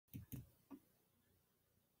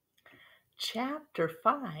Chapter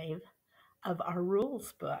 5 of our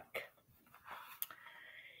rules book.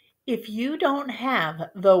 If you don't have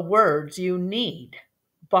the words you need,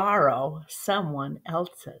 borrow someone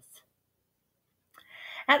else's.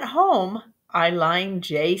 At home, I line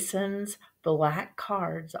Jason's black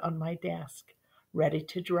cards on my desk, ready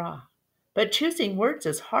to draw. But choosing words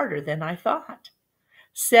is harder than I thought.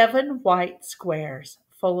 7 white squares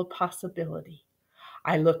full of possibility.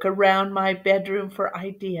 I look around my bedroom for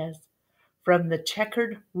ideas, from the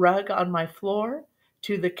checkered rug on my floor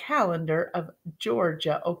to the calendar of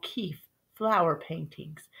Georgia O'Keeffe flower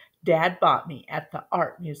paintings Dad bought me at the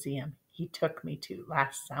art museum he took me to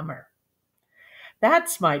last summer.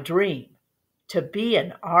 That's my dream, to be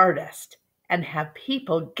an artist and have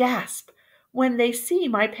people gasp when they see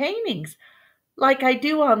my paintings, like I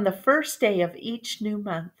do on the first day of each new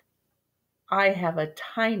month. I have a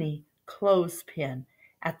tiny clothespin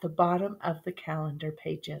at the bottom of the calendar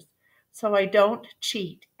pages, so I don't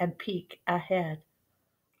cheat and peek ahead.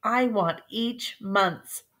 I want each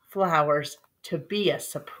month's flowers to be a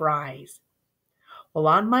surprise. Well,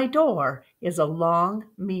 on my door is a long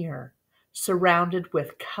mirror surrounded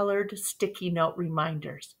with colored sticky note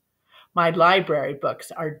reminders. My library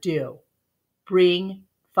books are due. Bring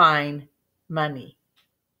fine money.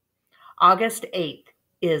 August 8th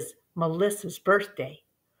is Melissa's birthday.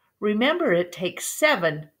 Remember, it takes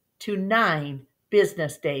 7 to 9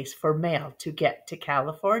 business days for mail to get to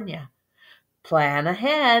California. Plan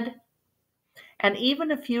ahead. And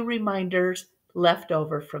even a few reminders left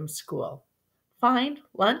over from school. Find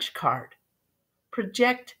lunch card.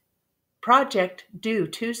 Project due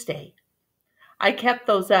Tuesday. I kept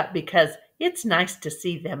those up because it's nice to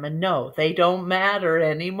see them and know they don't matter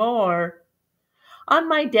anymore. On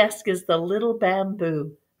my desk is the little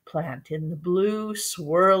bamboo plant in the blue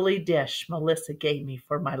swirly dish Melissa gave me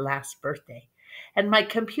for my last birthday, and my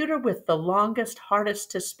computer with the longest,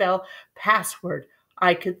 hardest to spell password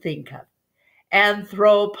I could think of.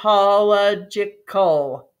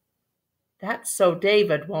 Anthropological. That's so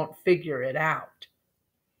David won't figure it out.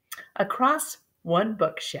 Across one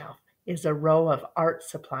bookshelf is a row of art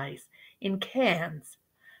supplies in cans.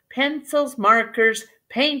 Pencils, markers,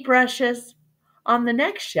 paintbrushes. On the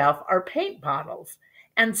next shelf are paint bottles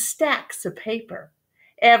and stacks of paper.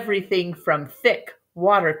 Everything from thick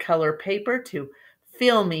watercolor paper to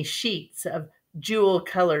filmy sheets of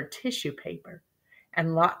jewel-colored tissue paper,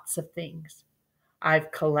 and lots of things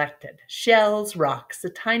I've collected. Shells, rocks, a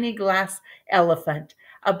tiny glass elephant,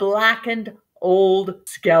 a blackened old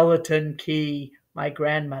skeleton key my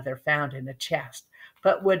grandmother found in a chest,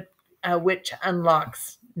 but which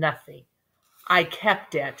unlocks nothing. I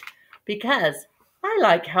kept it because I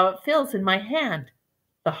like how it feels in my hand,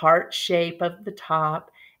 the heart shape of the top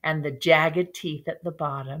and the jagged teeth at the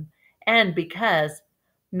bottom, and because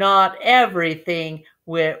not everything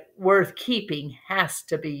worth keeping has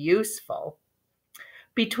to be useful.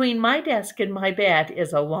 Between my desk and my bed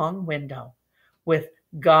is a long window with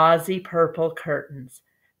gauzy purple curtains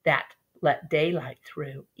that let daylight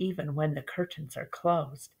through even when the curtains are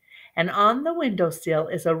closed. And on the windowsill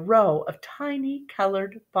is a row of tiny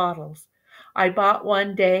colored bottles. I bought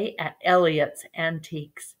one day at Elliot's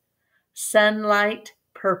Antiques. Sunlight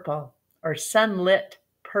purple, or sunlit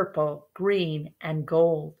purple, green, and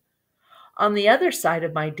gold. On the other side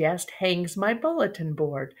of my desk hangs my bulletin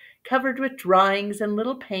board, covered with drawings and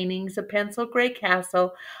little paintings, a pencil gray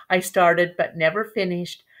castle I started but never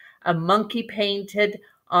finished, a monkey painted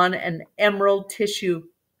on an emerald tissue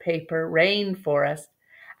paper rainforest,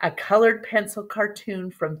 a colored pencil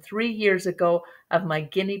cartoon from 3 years ago of my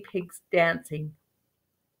guinea pigs dancing.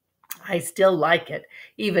 I still like it,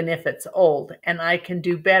 even if it's old, and I can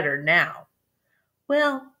do better now.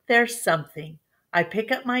 Well, there's something. I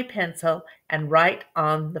pick up my pencil and write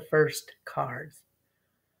on the first cards.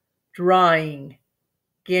 Drawing,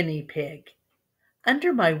 guinea pig.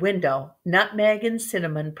 Under my window, Nutmeg and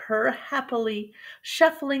Cinnamon purr happily,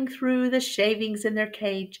 shuffling through the shavings in their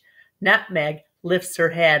cage. Nutmeg lifts her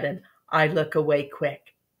head and I look away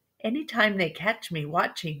quick. Anytime they catch me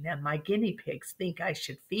watching them, my guinea pigs think I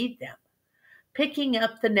should feed them. Picking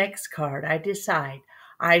up the next card, I decide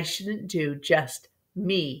I shouldn't do just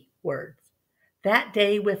me words. That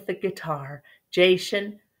day with the guitar,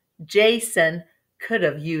 Jason could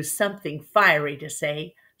have used something fiery to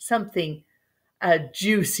say, something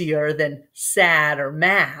juicier than sad or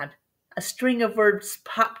mad. A string of words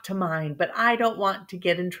popped to mind, but I don't want to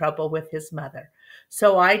get in trouble with his mother.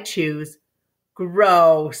 So I choose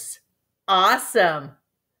gross, awesome,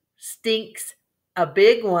 stinks, a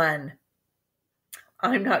big one.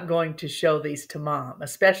 I'm not going to show these to Mom,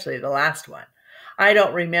 especially the last one. I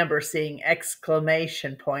don't remember seeing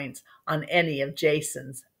exclamation points on any of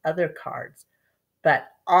Jason's other cards, but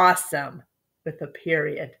awesome with a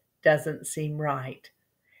period doesn't seem right.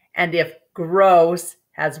 And if gross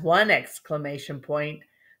has one exclamation point,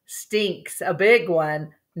 stinks a big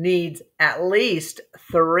one needs at least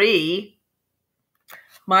 3.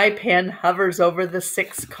 My pen hovers over the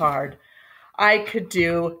 6 card. I could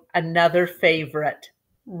do another favorite,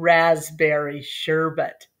 raspberry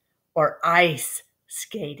sherbet, or ice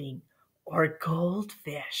skating, or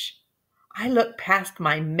goldfish. I look past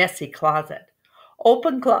my messy closet,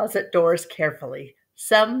 open closet doors carefully.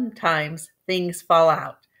 Sometimes things fall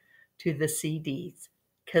out to the CDs,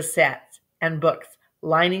 cassettes, and books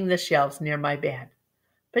lining the shelves near my bed.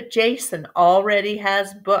 But Jason already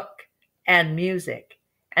has book and music,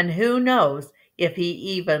 and who knows if he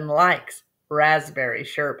even likes raspberry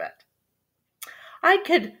sherbet. I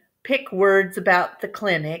could pick words about the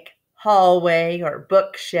clinic, hallway, or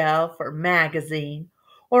bookshelf, or magazine,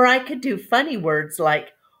 or I could do funny words like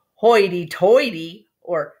hoity-toity,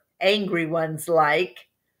 or angry ones like,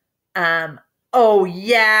 oh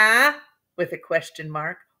yeah, with a question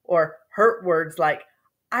mark, or hurt words like,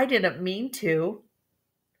 I didn't mean to.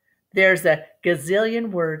 There's a gazillion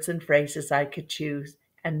words and phrases I could choose,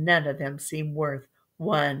 and none of them seem worth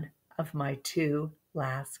one of my 2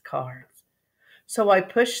 last cards. So I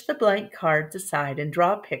push the blank cards aside and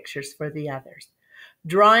draw pictures for the others.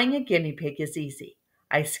 Drawing a guinea pig is easy.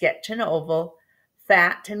 I sketch an oval,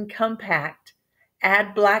 fat and compact,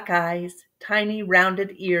 add black eyes, tiny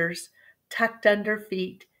rounded ears, tucked under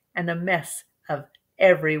feet, and a mess of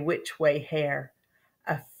every which way hair,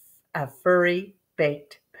 a furry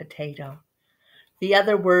baked potato. The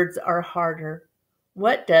other words are harder.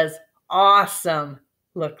 What does awesome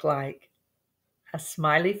look like? A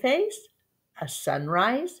smiley face? A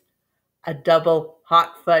sunrise? A double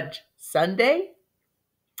hot fudge sundae?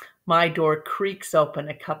 My door creaks open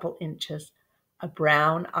a couple inches. A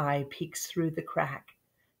brown eye peeks through the crack.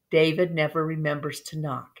 David never remembers to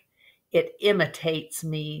knock. It irritates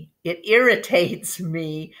me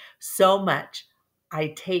so much. I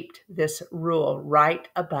taped this rule right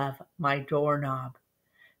above my doorknob.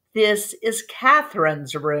 This is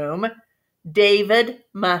Catherine's room. David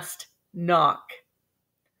must knock.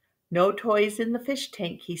 No toys in the fish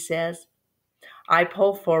tank, he says. I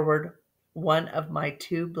pull forward one of my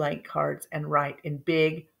 2 blank cards and write in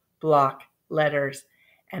big block letters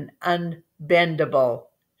an unbendable,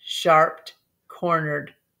 sharp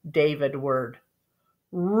cornered David word.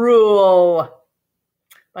 Rule.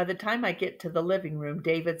 By the time I get to the living room,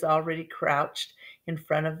 David's already crouched in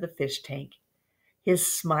front of the fish tank, his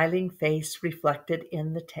smiling face reflected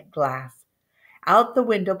in the glass. Out the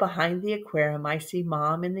window behind the aquarium, I see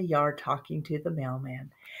Mom in the yard talking to the mailman.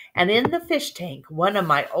 And in the fish tank, one of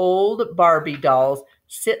my old Barbie dolls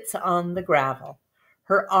sits on the gravel,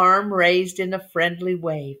 her arm raised in a friendly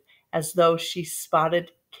wave, as though she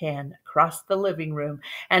spotted Ken across the living room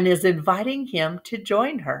and is inviting him to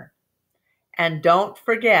join her. And don't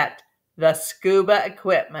forget the scuba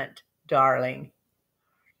equipment, darling.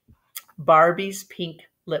 Barbie's pink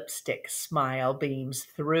lipstick smile beams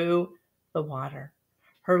through the water,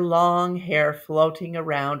 her long hair floating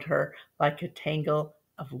around her like a tangle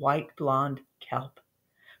of white blonde kelp.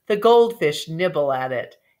 The goldfish nibble at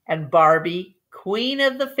it, and Barbie, queen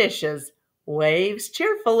of the fishes, waves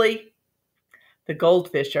cheerfully. The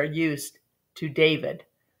goldfish are used to David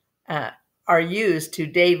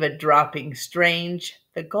dropping strange.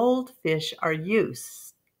 The goldfish are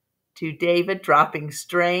used to David dropping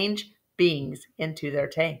strange beings into their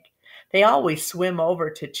tank. They always swim over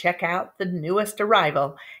to check out the newest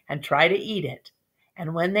arrival and try to eat it.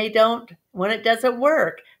 And when it doesn't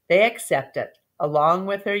work, they accept it, along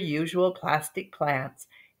with their usual plastic plants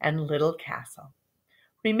and little castle.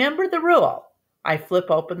 Remember the rule. I flip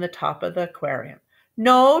open the top of the aquarium.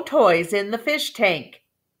 No toys in the fish tank.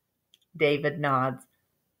 David nods.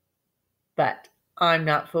 But I'm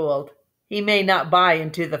not fooled. He may not buy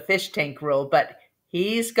into the fish tank rule, but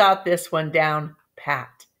he's got this one down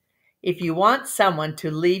pat. If you want someone to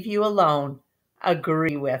leave you alone,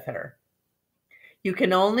 agree with her. You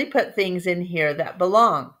can only put things in here that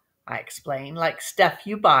belong, I explain, like stuff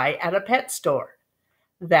you buy at a pet store.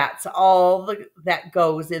 That's all that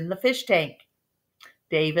goes in the fish tank.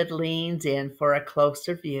 David leans in for a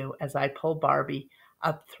closer view as I pull Barbie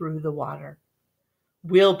up through the water.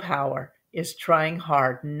 Willpower is trying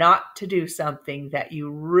hard not to do something that you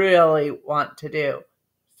really want to do,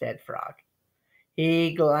 said Frog.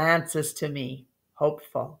 He glances to me,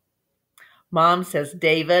 hopeful. Mom says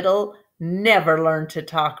David'll never learn to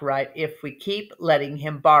talk right if we keep letting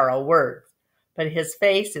him borrow words, but his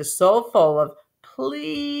face is so full of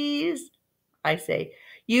please, I say.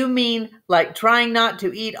 You mean like trying not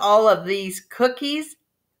to eat all of these cookies?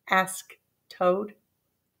 Asked Toad.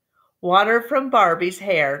 Water from Barbie's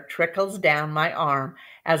hair trickles down my arm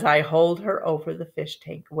as I hold her over the fish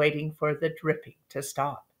tank, waiting for the dripping to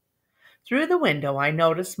stop. Through the window, I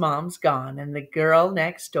notice Mom's gone and the girl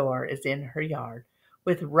next door is in her yard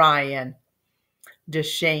with Ryan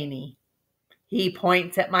DeShaney. He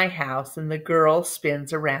points at my house and the girl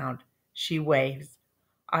spins around. She waves.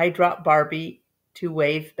 I drop Barbie to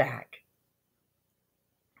wave back.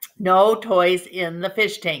 No toys in the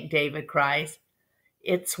fish tank, David cries.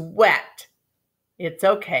 It's wet. It's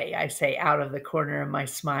okay, I say out of the corner of my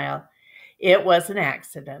smile. It was an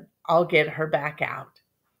accident. I'll get her back out.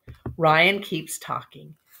 Ryan keeps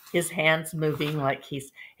talking, his hands moving like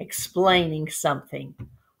he's explaining something.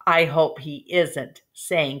 I hope he isn't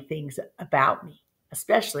saying things about me,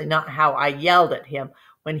 especially not how I yelled at him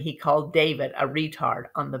when he called David a retard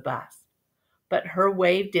on the bus. But her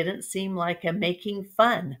wave didn't seem like a making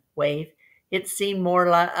fun wave. It seemed more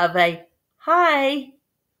of a hi.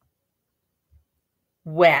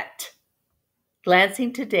 Wet.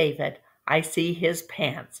 Glancing to David, I see his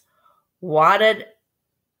pants wadded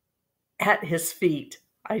at his feet.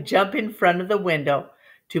 I jump in front of the window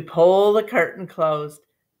to pull the curtain closed.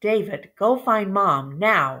 David, go find Mom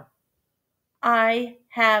now. I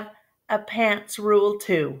have a pants rule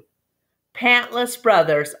too. Pantless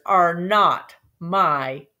brothers are not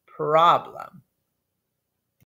my problem.